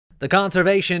The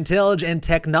Conservation, Tillage, and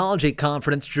Technology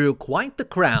Conference drew quite the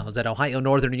crowds at Ohio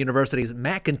Northern University's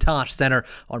McIntosh Center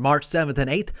on March 7th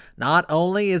and 8th. Not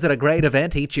only is it a great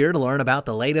event each year to learn about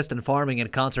the latest in farming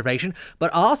and conservation,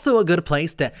 but also a good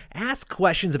place to ask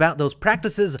questions about those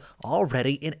practices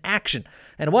already in action.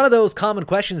 And one of those common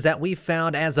questions that we've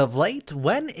found as of late: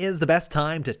 when is the best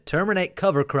time to terminate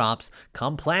cover crops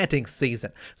come planting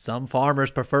season? Some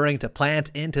farmers preferring to plant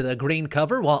into the green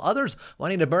cover, while others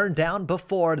wanting to burn down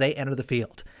before they enter the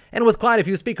field. And with quite a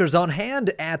few speakers on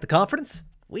hand at the conference,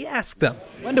 we asked them,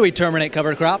 when do we terminate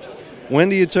cover crops? When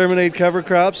do you terminate cover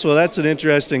crops? Well, that's an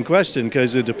interesting question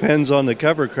because it depends on the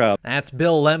cover crop. That's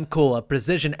Bill Lemkool of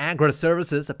Precision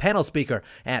Agri-Services, a panel speaker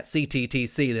at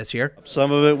CTTC this year.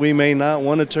 Some of it we may not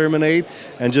want to terminate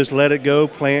and just let it go,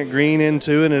 plant green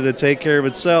into it, and it'll take care of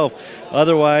itself.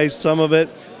 Otherwise, some of it,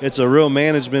 it's a real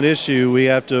management issue. We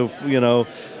have to,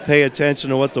 pay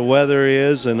attention to what the weather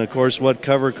is and, of course, what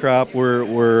cover crop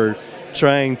we're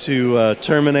trying to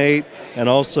terminate, and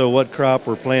also what crop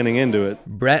we're planting into it.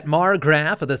 Brett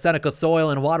Margraff of the Seneca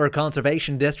Soil and Water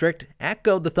Conservation District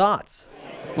echoed the thoughts.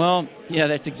 Well, yeah,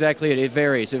 that's exactly it. It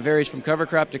varies. It varies from cover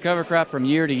crop to cover crop, from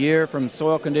year to year, from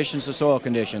soil conditions to soil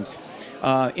conditions.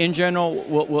 In general,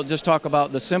 we'll just talk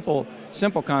about the simple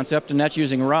concept, and that's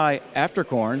using rye after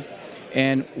corn.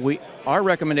 And our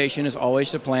recommendation is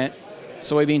always to plant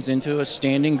soybeans into a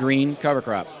standing green cover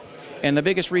crop. And the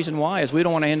biggest reason why is we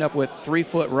don't want to end up with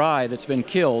 3-foot rye that's been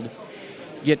killed,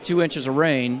 get 2 inches of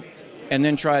rain, and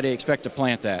then try to expect to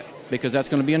plant that, because that's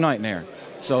going to be a nightmare.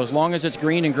 So as long as it's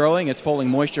green and growing, it's pulling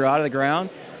moisture out of the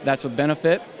ground. That's a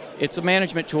benefit. It's a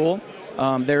management tool.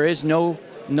 There is no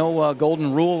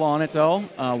golden rule on it, though.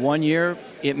 1 year,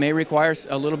 it may require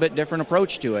a little bit different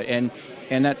approach to it.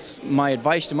 And that's my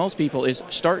advice to most people, is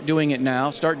start doing it now,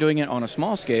 start doing it on a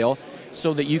small scale,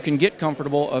 so that you can get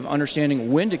comfortable of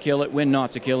understanding when to kill it, when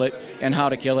not to kill it, and how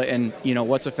to kill it, and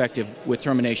what's effective with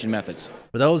termination methods.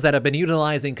 For those that have been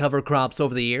utilizing cover crops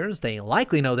over the years, they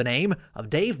likely know the name of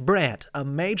Dave Brandt, a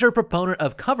major proponent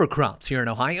of cover crops here in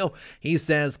Ohio. He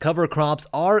says cover crops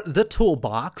are the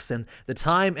toolbox, and the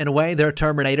time and way they're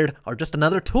terminated are just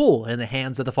another tool in the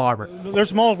hands of the farmer.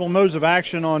 There's multiple modes of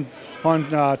action on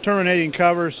terminating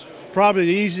covers. Probably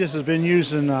the easiest has been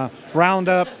using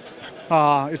Roundup.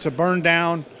 It's a burn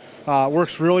down,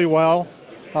 works really well.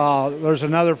 There's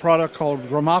another product called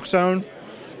Gramoxone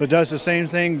that does the same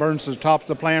thing, burns the top of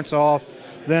the plants off.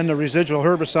 Then the residual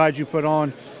herbicide you put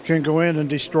on can go in and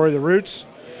destroy the roots.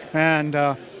 And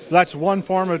that's one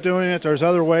form of doing it. There's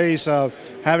other ways of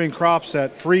having crops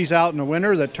that freeze out in the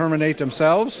winter that terminate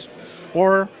themselves,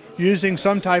 or using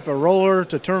some type of roller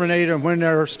to terminate them when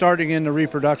they're starting in the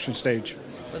reproduction stage.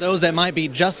 For those that might be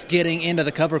just getting into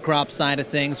the cover crop side of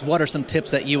things, what are some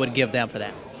tips that you would give them for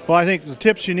that? Well, I think the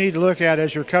tips you need to look at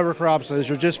as your cover crops, as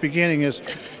you're just beginning, is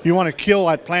you want to kill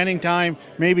at planting time,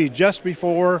 maybe just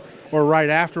before or right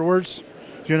afterwards.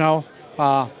 Either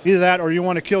that, or you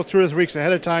want to kill 2 or 3 weeks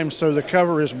ahead of time so the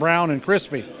cover is brown and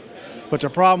crispy. But the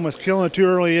problem with killing it too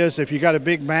early is if you got a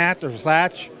big mat or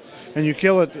thatch and you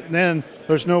kill it, then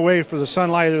there's no way for the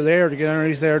sunlight or the air to get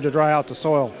underneath there to dry out the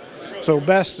soil. So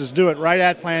best is do it right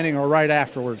at planting or right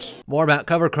afterwards. More about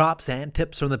cover crops and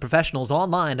tips from the professionals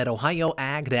online at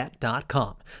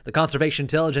ohioagnet.com. The Conservation,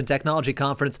 Tillage, and Technology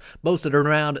Conference boasted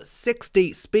around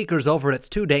 60 speakers over its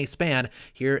 2-day span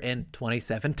here in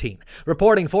 2017.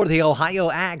 Reporting for the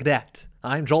Ohio Ag Net,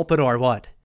 I'm Joel Norwood.